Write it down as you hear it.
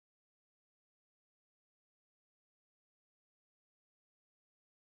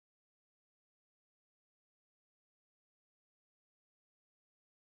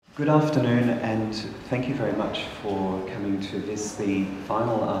Good afternoon, and thank you very much for coming to this, the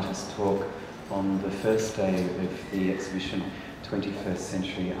final artist talk on the first day of the exhibition 21st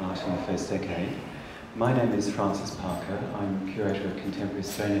Century Art in the First Decade. My name is Francis Parker. I'm Curator of Contemporary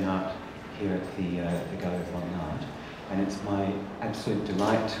Australian Art here at the Gallery of Modern Art, and it's my absolute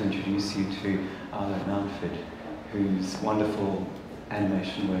delight to introduce you to Arlo Mountford, whose wonderful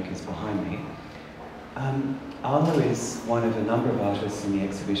animation work is behind me. Arlo is one of a number of artists in the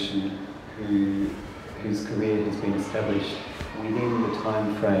exhibition whose career has been established within the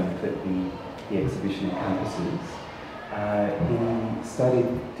time frame that the exhibition encompasses. He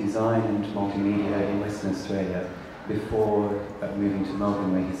studied design and multimedia in Western Australia before moving to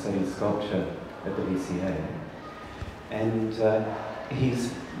Melbourne, where he studied sculpture at the VCA. And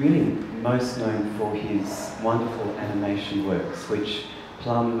he's really most known for his wonderful animation works, which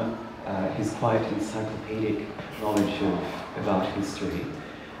plumb his quite encyclopedic knowledge of art history.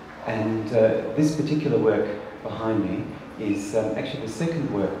 And this particular work behind me is actually the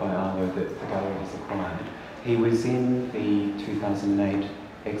second work by Arlo that the gallery has acquired. He was in the 2008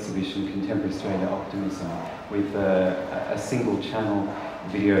 exhibition Contemporary Australia Optimism with a single channel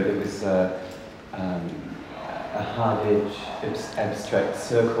video that was a hard-edge abstract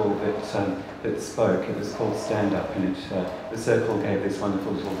circle that spoke. It was called Stand Up, and the circle gave this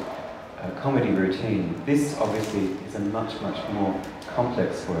wonderful little comedy routine. This obviously is a much more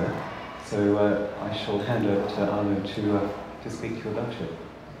complex work, so I shall hand over to Arlo to speak to you about it.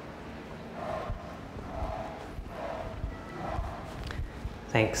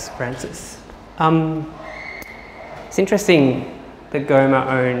 Thanks, Francis. It's interesting that GoMA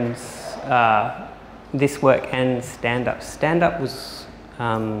owns this work and Stand Up. Stand Up was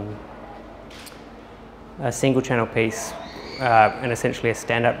a single channel piece and essentially a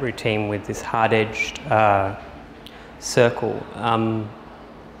stand-up routine with this hard-edged circle.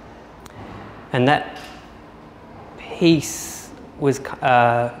 And that piece was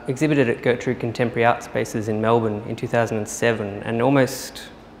exhibited at Gertrude Contemporary Art Spaces in Melbourne in 2007, and almost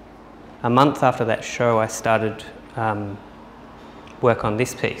a month after that show I started work on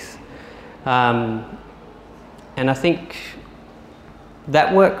this piece. And I think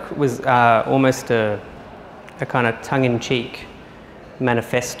that work was almost a kind of tongue-in-cheek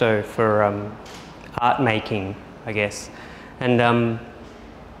manifesto for art making, I guess. And I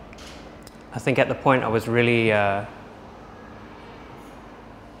think at the point I was really, I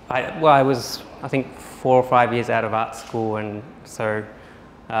was, I think, 4 or 5 years out of art school, and so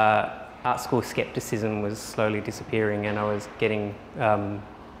art school skepticism was slowly disappearing, and I was getting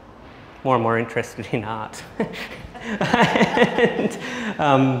more and more interested in art.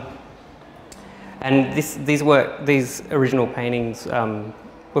 And these original paintings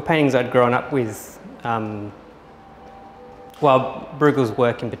were paintings I'd grown up with. Well, Bruegel's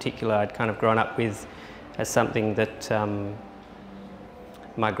work in particular, I'd kind of grown up with as something that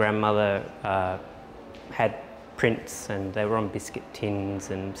my grandmother had prints, and they were on biscuit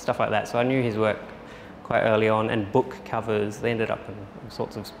tins and stuff like that. So I knew his work quite early on, and book covers. They ended up in all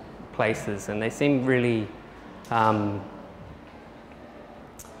sorts of places, and they seemed really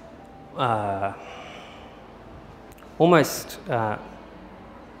almost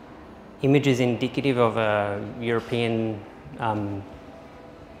images indicative of a European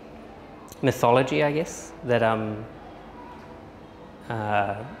mythology, I guess, that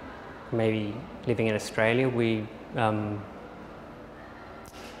maybe living in Australia we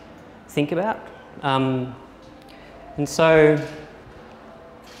think about. And so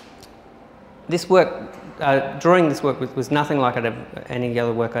this work, drawing this work was nothing like any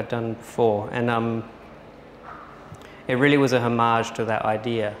other work I'd done before, and it really was a homage to that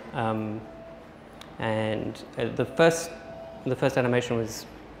idea. And the first animation was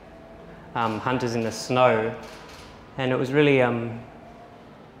Hunters in the Snow, and it was really, I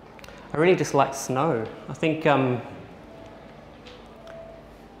really disliked snow. I think, I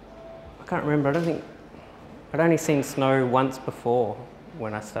can't remember, I don't think, I'd only seen snow once before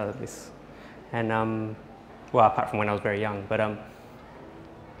when I started this. And, well, apart from when I was very young, but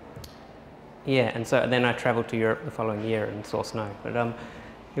yeah, and so then I travelled to Europe the following year and saw snow. But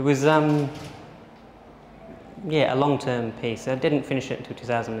it was, yeah, a long-term piece. I didn't finish it until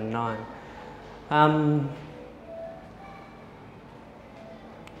 2009.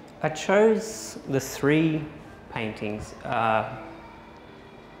 I chose the 3 paintings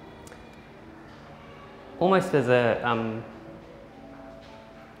almost as a,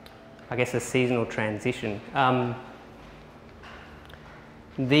 I guess, a seasonal transition.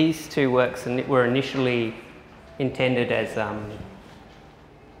 These 2 works were initially intended as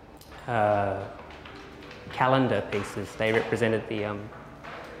calendar pieces. They represented the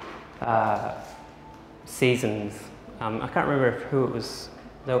seasons. I can't remember who it was.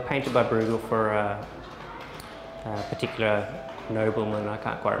 They were painted by Bruegel for a particular nobleman. I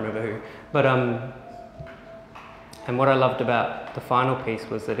can't quite remember who. But and what I loved about the final piece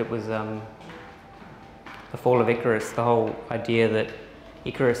was that it was the fall of Icarus. The whole idea that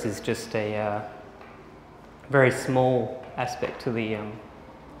Icarus is just a very small aspect to the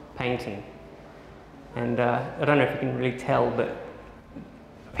painting. And I don't know if you can really tell, but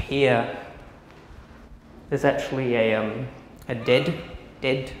here there's actually a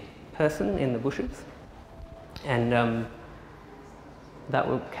dead person in the bushes, and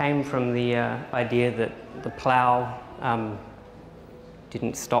that came from the idea that the plough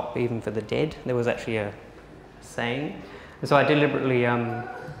didn't stop even for the dead. There was actually a saying, and so I deliberately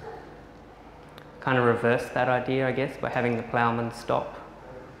kind of reversed that idea, I guess, by having the ploughman stop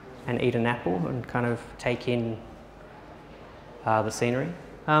and eat an apple and kind of take in the scenery.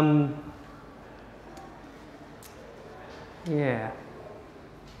 Yeah.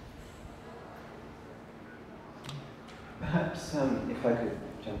 Perhaps if I could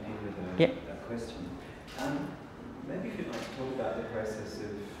jump in with a question. Maybe if you'd like to talk about the process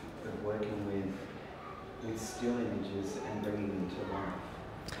of working with still images and bringing them to life.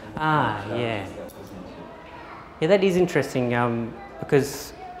 Yeah. Yeah, that is interesting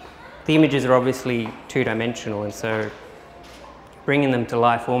because the images are obviously two-dimensional, and so bringing them to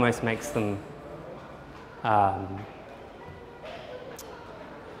life almost makes them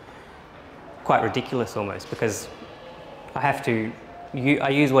quite ridiculous almost, because I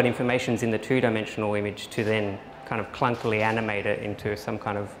use what information's in the two-dimensional image to then kind of clunkily animate it into some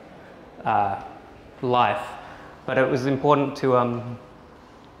kind of life. But it was important to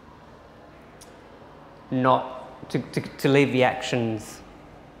to leave the actions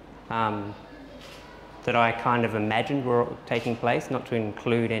that I kind of imagined were taking place, not to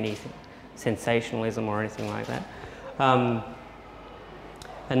include any sensationalism or anything like that.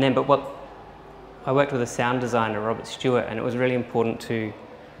 I worked with a sound designer, Robert Stewart, and it was really important to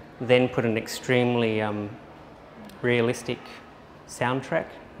then put an extremely realistic soundtrack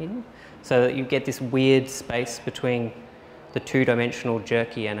in, so that you get this weird space between the two-dimensional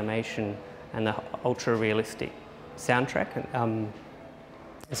jerky animation and the ultra-realistic soundtrack.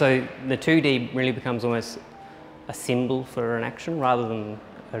 So the 2D really becomes almost a symbol for an action rather than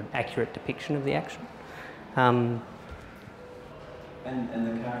an accurate depiction of the action. And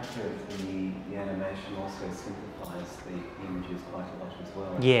the character of the animation also simplifies the images quite a lot as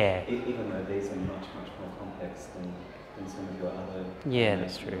well. Yeah. Even though these are much more complex than some of your other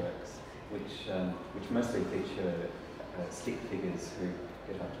that's works, which mostly feature stick figures who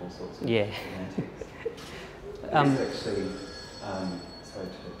get up to all sorts of antics. There's actually, sorry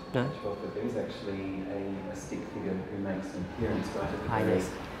to cut you off, but there's actually a stick figure who makes an appearance right at the very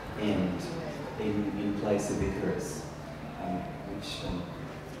end in place of Icarus.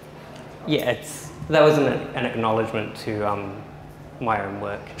 That was an acknowledgement to my own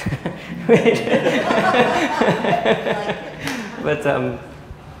work. But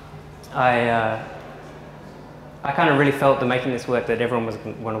I kind of really felt that making this work that everyone was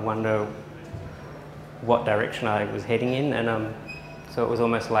going to wonder what direction I was heading in, and so it was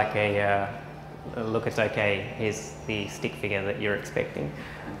almost like a look, it's okay, here's the stick figure that you're expecting.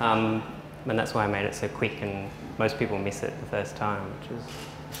 And that's why I made it so quick, and most people miss it the first time, which was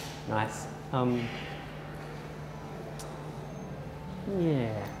nice.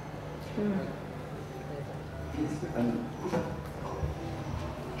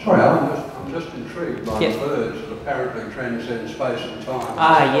 Sorry, I'm just intrigued by the birds that apparently transcend space and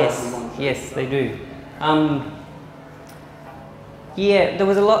time. Yes, they do. There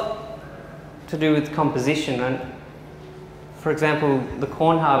was a lot to do with composition, and for example, the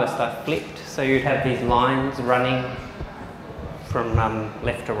corn harvest I flipped, so you'd have these lines running from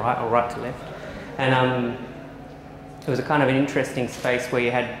left to right or right to left, and it was a kind of an interesting space where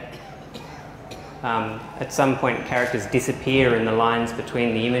you had at some point characters disappear in the lines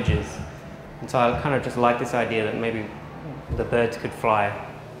between the images, and so I kind of just like this idea that maybe the birds could fly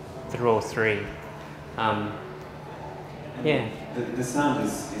through all three. The sound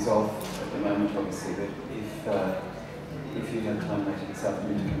is off at the moment, obviously, but if you have time later this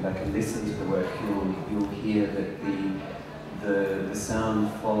afternoon to come back and listen to the work, you'll hear that the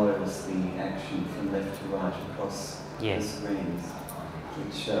sound follows the action from left to right across the screens,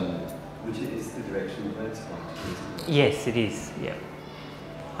 which is the direction the birds fly to, isn't it? Yes, it is. Yeah.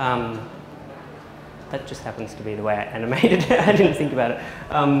 That just happens to be the way I animated it. I didn't think about it.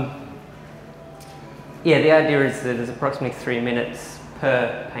 The idea is that there's approximately 3 minutes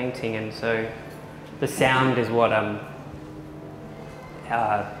per painting, and so the sound is what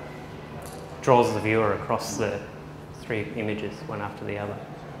draws the viewer across the three images, one after the other.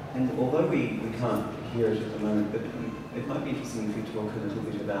 And although we can't hear it at the moment, but it might be interesting if we talk a little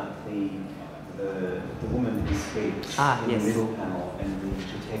bit about the woman who speaks in yes. the middle panel and the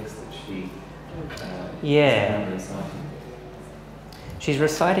text that she yeah. is reciting. She's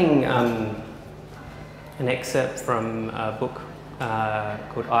reciting an excerpt from a book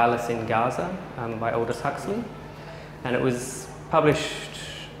called Icarus in Gaza by Aldous Huxley, and it was published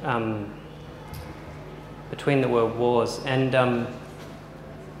between the world wars, and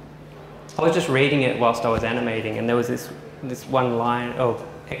I was just reading it whilst I was animating, and there was this one line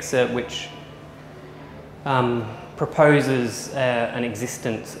excerpt which proposes an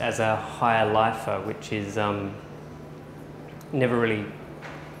existence as a higher lifer, which is never really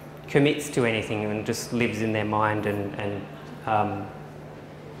commits to anything and just lives in their mind and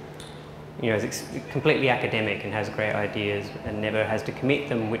you know, is completely academic and has great ideas and never has to commit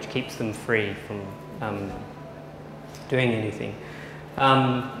them, which keeps them free from doing anything.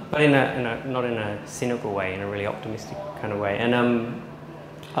 But not in a cynical way, in a really optimistic kind of way. And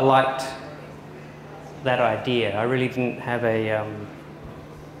I liked that idea. I really didn't have a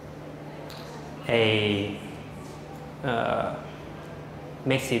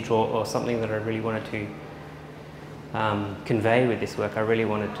message or something that I really wanted to convey with this work. I really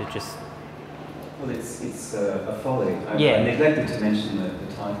wanted to just... Well, it's a folly. I neglected to mention the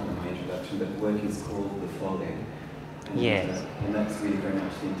title in my introduction, but the work is called The Folly. Yes. And that's really very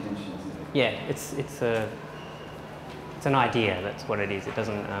much the intention, isn't it? Yeah, it's an idea, that's what it is. It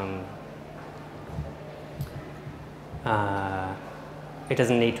doesn't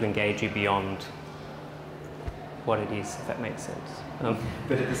need to engage you beyond what it is, if that makes sense. But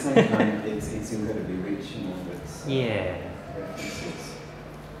at the same time, it's incredibly rich in all its references.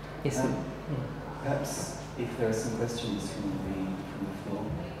 Yes. Perhaps if there are some questions from the floor.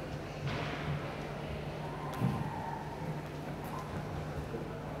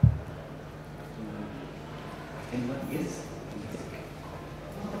 Anyone? Yes?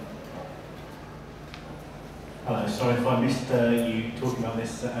 Hello, sorry if I missed you talking about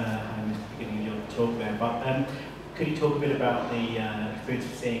this at the beginning of your talk there, but could you talk a bit about the experience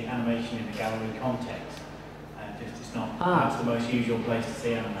of seeing animation in a gallery context? Just it's not perhaps the most usual place to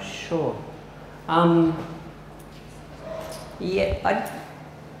see animation. Sure.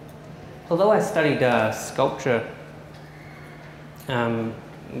 Although I studied sculpture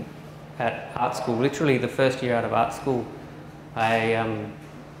at art school, literally the first year out of art school, I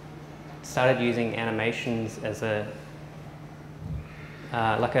started using animations as an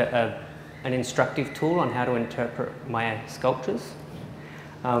instructive tool on how to interpret my sculptures,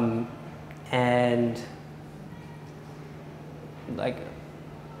 and like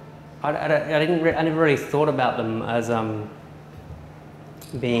I never really thought about them as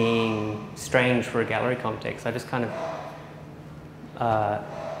being strange for a gallery context. I just kind of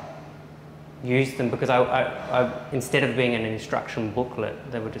used them because I instead of being an instruction booklet,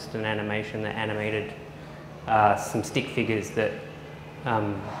 they were just an animation that animated some stick figures that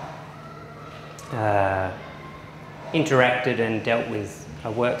interacted and dealt with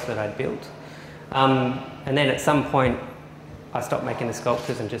works that I'd built. And then at some point, I stopped making the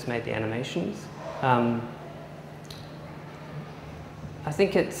sculptures and just made the animations. I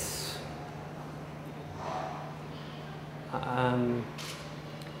think it's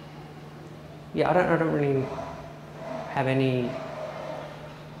yeah, I don't really have anything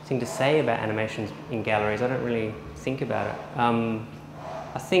to say about animations in galleries. I don't really think about it. I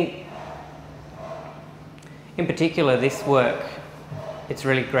think, in particular, this work, it's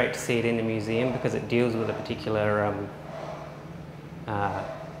really great to see it in the museum because it deals with a particular art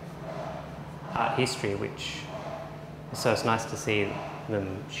history, so it's nice to see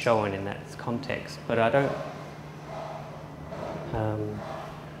them shown in that context. But I don't,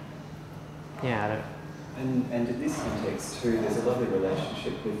 I don't. And in this context too, there's a lovely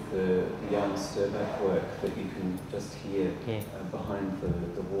relationship with the young Sturback work that you can just hear behind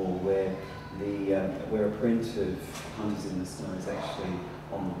the wall, where where a print of Hunters in the Snow is actually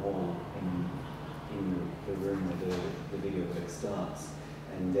on the wall in the room where the video work starts,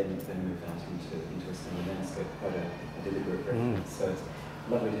 and then they move out into a standard landscape, quite a deliberate reference. So it's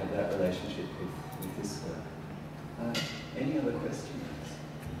lovely to have that relationship with this work. Any other questions?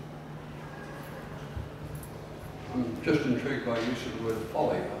 I'm just intrigued by use of the word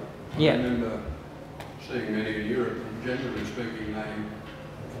folly. I remember seeing many in Europe, and generally speaking, they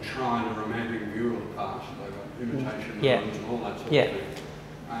try a romantic view of the past. They've got imitation rooms and all that sort of thing.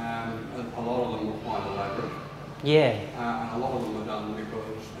 A lot of them were quite elaborate. And a lot of them were done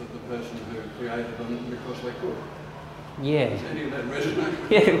because the person who created them, because they could. Yeah. Does any of that resonate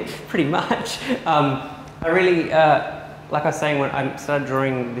with Yeah, pretty much. I really, like I was saying, when I started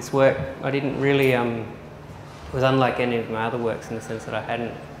drawing this work, I didn't really, it was unlike any of my other works in the sense that I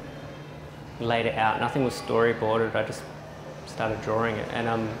hadn't laid it out. Nothing was storyboarded, I just started drawing it.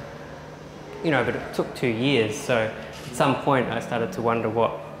 And, you know, but it took 2 years, so at some point I started to wonder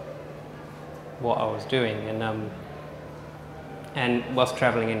what I was doing. And whilst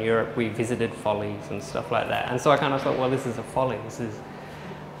travelling in Europe, we visited follies and stuff like that. And so I kind of thought, well, this is a folly.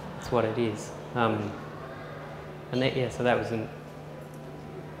 It's what it is. And that, yeah, so that was a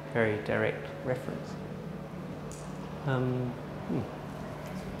very direct reference. I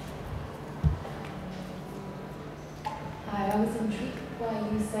was intrigued by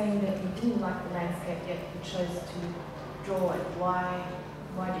you saying that you didn't like the landscape, yet you chose to draw it. Why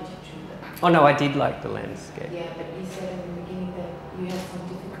did you choose it? Oh no, I did like the landscape. Yeah, but you said in the beginning that you had some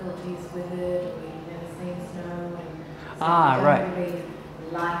difficulties with it, or you've never seen snow, and so you don't really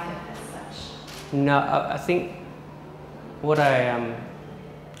like it as such. No, I think what I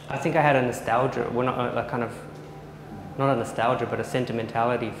think I had a nostalgia, well, not a kind of, not a nostalgia, but a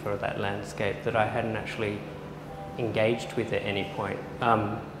sentimentality for that landscape that I hadn't actually engaged with at any point.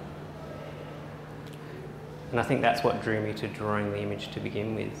 And I think that's what drew me to drawing the image to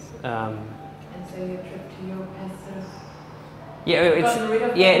begin with. And so your trip to Europe has sort of gotten rid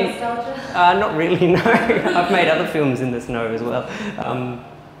of the nostalgia? Not really, no. I've made other films in the snow as well.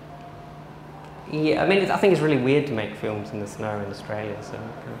 Yeah, I mean, I think it's really weird to make films in the snow in Australia, so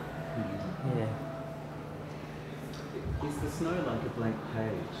yeah. Is the snow like a blank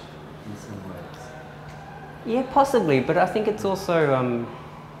page in some ways? Yeah, possibly, but I think it's also,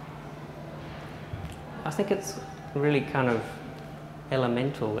 I think it's really kind of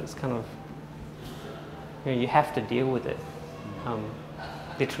elemental. It's kind of, you know, you have to deal with it.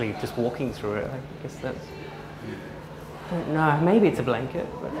 Literally just walking through it, I guess that's, I don't know, maybe it's a blanket,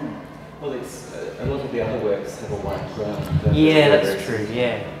 but... Well, it's, a lot of the other works have a white ground. Yeah, that's true,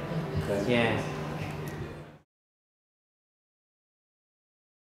 yeah. Yeah.